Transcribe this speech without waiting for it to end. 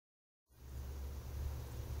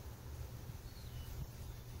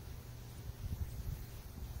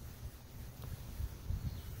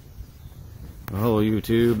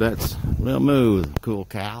YouTube. That's Lil Moo, cool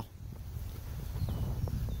cow.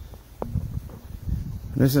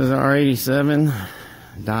 This is our 87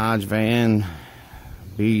 Dodge van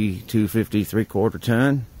B250 3/4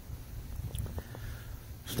 ton.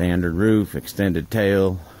 Standard roof, extended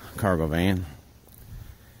tail cargo van,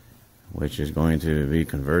 which is going to be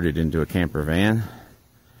converted into a camper van.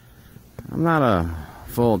 I'm not a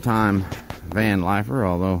full-time van lifer,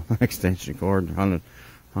 although extension cord hung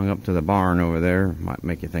up to the barn over there might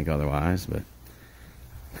make you think otherwise, but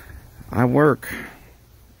I work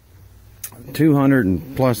 200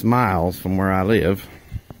 and plus miles from where I live.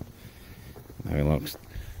 I have a little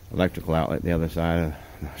electrical outlet the other side of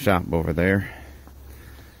the shop over there,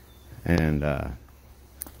 and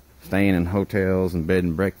staying in hotels and bed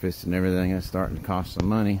and breakfast and everything is starting to cost some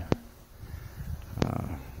money.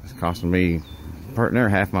 It's costing me part near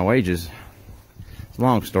half my wages. It's a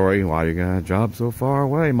long story. Why you got a job so far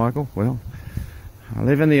away, Michael? Well, I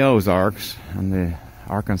live in the Ozarks on the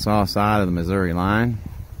Arkansas side of the Missouri line.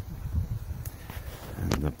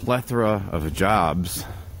 And the plethora of jobs,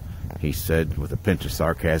 he said with a pinch of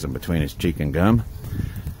sarcasm between his cheek and gum,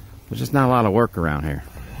 there's just not a lot of work around here.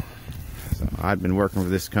 So I'd been working for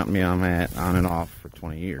this company I'm at on and off for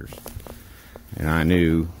 20 years. And I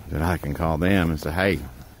knew that I can call them and say, hey,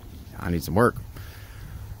 I need some work.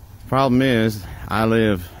 Problem is, I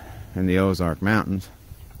live in the Ozark Mountains,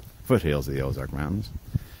 foothills of the Ozark Mountains,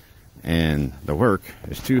 and the work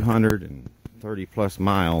is 230 plus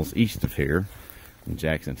miles east of here in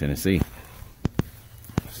Jackson, Tennessee.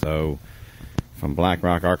 So from Black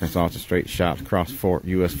Rock, Arkansas, it's a straight shot across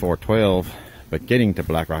US 412, but getting to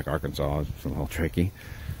Black Rock, Arkansas is a little tricky.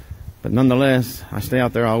 But nonetheless, I stay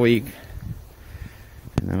out there all week,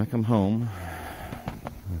 and then I come home.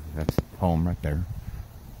 That's home right there.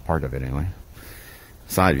 Part of it anyway.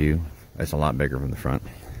 Side view, that's a lot bigger from the front.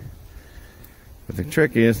 But the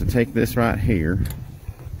trick is to take this right here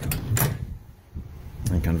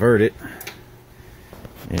and convert it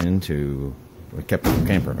into a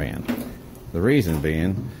camper van. The reason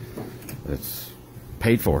being, it's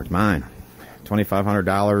paid for, it's mine.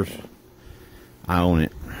 $2,500, I own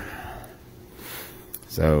it.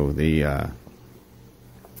 So that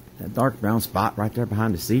dark brown spot right there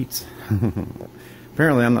behind the seats,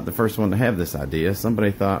 apparently I'm not the first one to have this idea.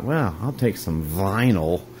 Somebody thought, well, I'll take some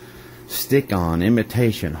vinyl stick-on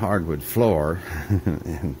imitation hardwood floor,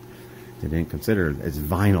 and they didn't consider it's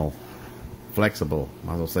vinyl, flexible,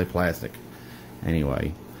 might as well say plastic.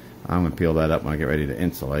 Anyway, I'm going to peel that up when I get ready to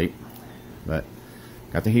insulate. But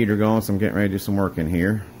got the heater going, so I'm getting ready to do some work in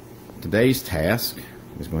here. Today's task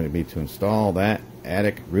is going to be to install that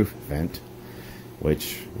attic roof vent,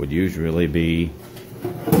 which would usually be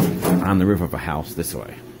on the roof of a house this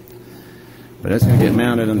way. But it's going to get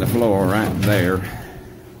mounted on the floor right there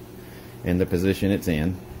in the position it's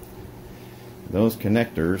in. Those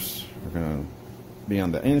connectors are going to be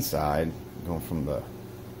on the inside, going from the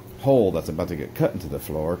hole that's about to get cut into the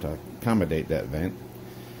floor to accommodate that vent.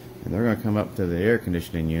 And they're going to come up to the air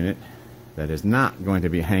conditioning unit that is not going to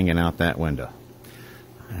be hanging out that window.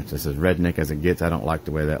 It's just as redneck as it gets. I don't like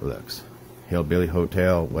the way that looks. Hillbilly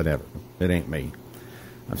Hotel, whatever. It ain't me.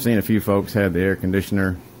 I've seen a few folks have the air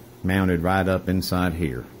conditioner mounted right up inside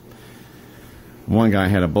here. One guy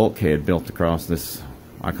had a bulkhead built across this,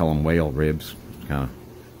 I call them whale ribs, kind of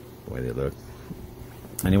the way they look.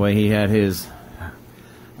 Anyway, he had his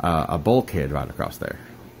a bulkhead right across there,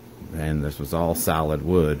 and this was all solid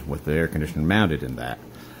wood with the air conditioner mounted in that.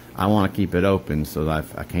 I want to keep it open so that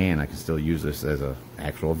if I can still use this as an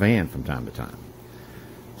actual van from time to time.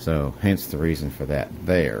 So hence the reason for that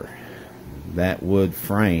there. That wood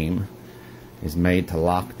frame is made to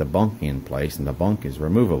lock the bunk in place, and the bunk is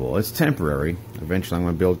removable. It's temporary. Eventually I'm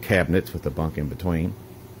going to build cabinets with the bunk in between,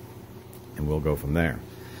 and we'll go from there.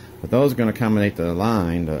 But those are going to accommodate the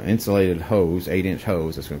line, the insulated hose, 8-inch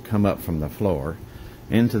hose that's going to come up from the floor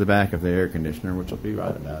into the back of the air conditioner, which will be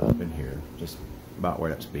right about up in here, just about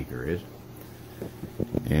where that speaker is.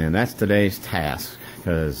 And that's today's task,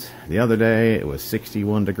 because the other day it was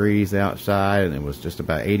 61 degrees outside and it was just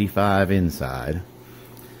about 85 inside,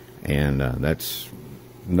 and that's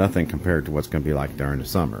nothing compared to what's going to be like during the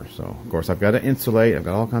summer. So of course I've got to insulate, I've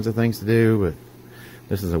got all kinds of things to do, but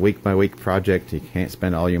this is a week by week project. You can't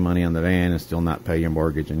spend all your money on the van and still not pay your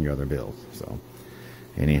mortgage and your other bills. So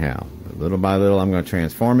anyhow, little by little I'm going to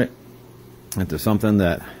transform it into something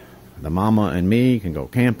that the mama and me can go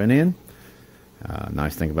camping in.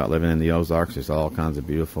 Nice thing about living in the Ozarks, there's all kinds of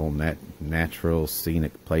beautiful natural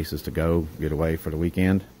scenic places to go get away for the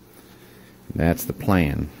weekend. That's the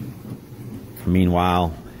plan.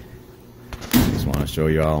 Meanwhile, I just want to show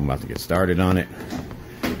you all I'm about to get started on it,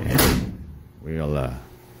 and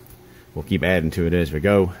we'll keep adding to it as we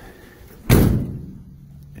go.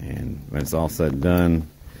 And when it's all said and done,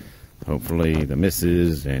 hopefully the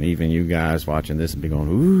missus and even you guys watching this will be going,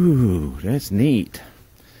 ooh, that's neat.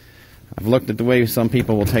 I've looked at the way some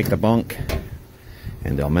people will take the bunk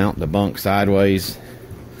and they'll mount the bunk sideways,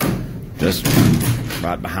 just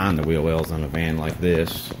right behind the wheel wells on a van like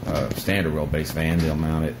this, standard wheelbase van. They'll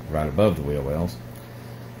mount it right above the wheel wells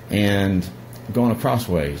and going across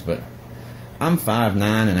ways. But I'm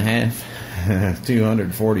 5'9.5",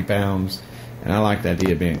 240 pounds, and I like the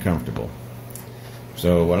idea of being comfortable.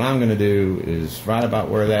 So what I'm going to do is right about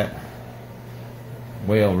where that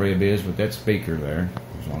whale rib is with that speaker there.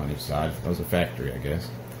 There's one on each side. That was a factory, I guess.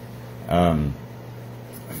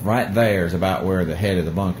 Right there is about where the head of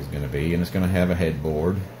the bunk is going to be, and it's going to have a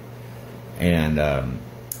headboard. And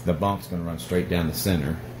the bunk's going to run straight down the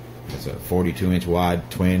center. It's a 42-inch wide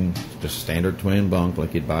twin, just standard twin bunk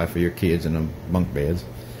like you'd buy for your kids in them bunk beds.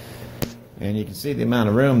 And you can see the amount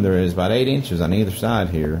of room there is, about 8 inches on either side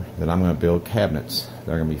here, that I'm going to build cabinets.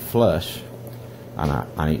 They're going to be flush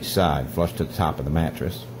on each side, flush to the top of the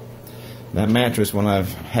mattress. That mattress, when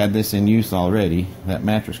I've had this in use already, that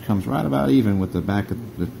mattress comes right about even with the back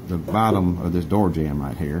of the bottom of this door jamb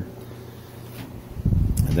right here.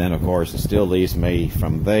 And then, of course, it still leaves me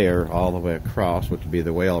from there all the way across, which would be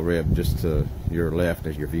the whale rib just to your left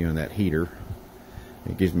as you're viewing that heater.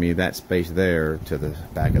 It gives me that space there to the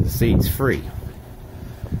back of the seats free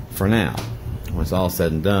for now. When it's all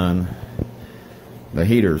said and done, the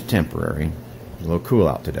heater is temporary. It's a little cool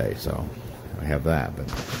out today, so I have that. But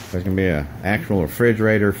there's going to be an actual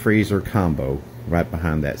refrigerator freezer combo right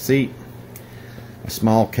behind that seat. A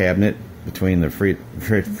small cabinet between the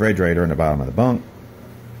refrigerator and the bottom of the bunk.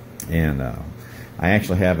 And I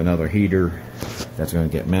actually have another heater that's going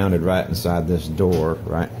to get mounted right inside this door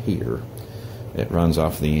right here. It runs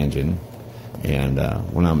off the engine. And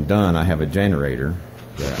when I'm done, I have a generator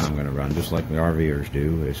that I'm going to run just like the RVers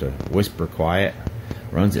do. It's a whisper quiet.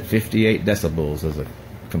 Runs at 58 decibels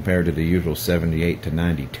compared to the usual 78 to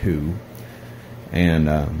 92. And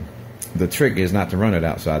the trick is not to run it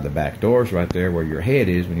outside the back doors right there where your head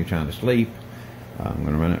is when you're trying to sleep. I'm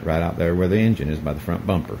going to run it right out there where the engine is by the front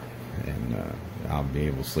bumper. And I'll be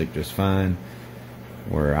able to sleep just fine.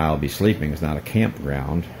 Where I'll be sleeping is not a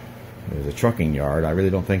campground. It's a trucking yard. I really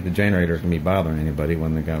don't think the generator is going to be bothering anybody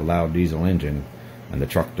when they've got a loud diesel engine and the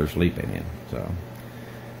truck they're sleeping in. So,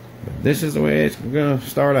 but this is the way it's going to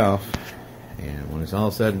start off. And when it's all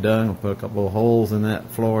said and done, I'll put a couple of holes in that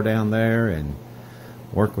floor down there and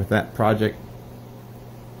work with that project.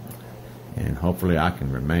 And hopefully I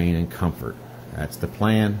can remain in comfort. That's the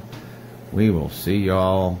plan. We will see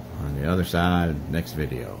y'all on the other side of the next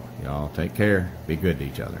video. Y'all take care. Be good to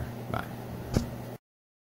each other. Bye.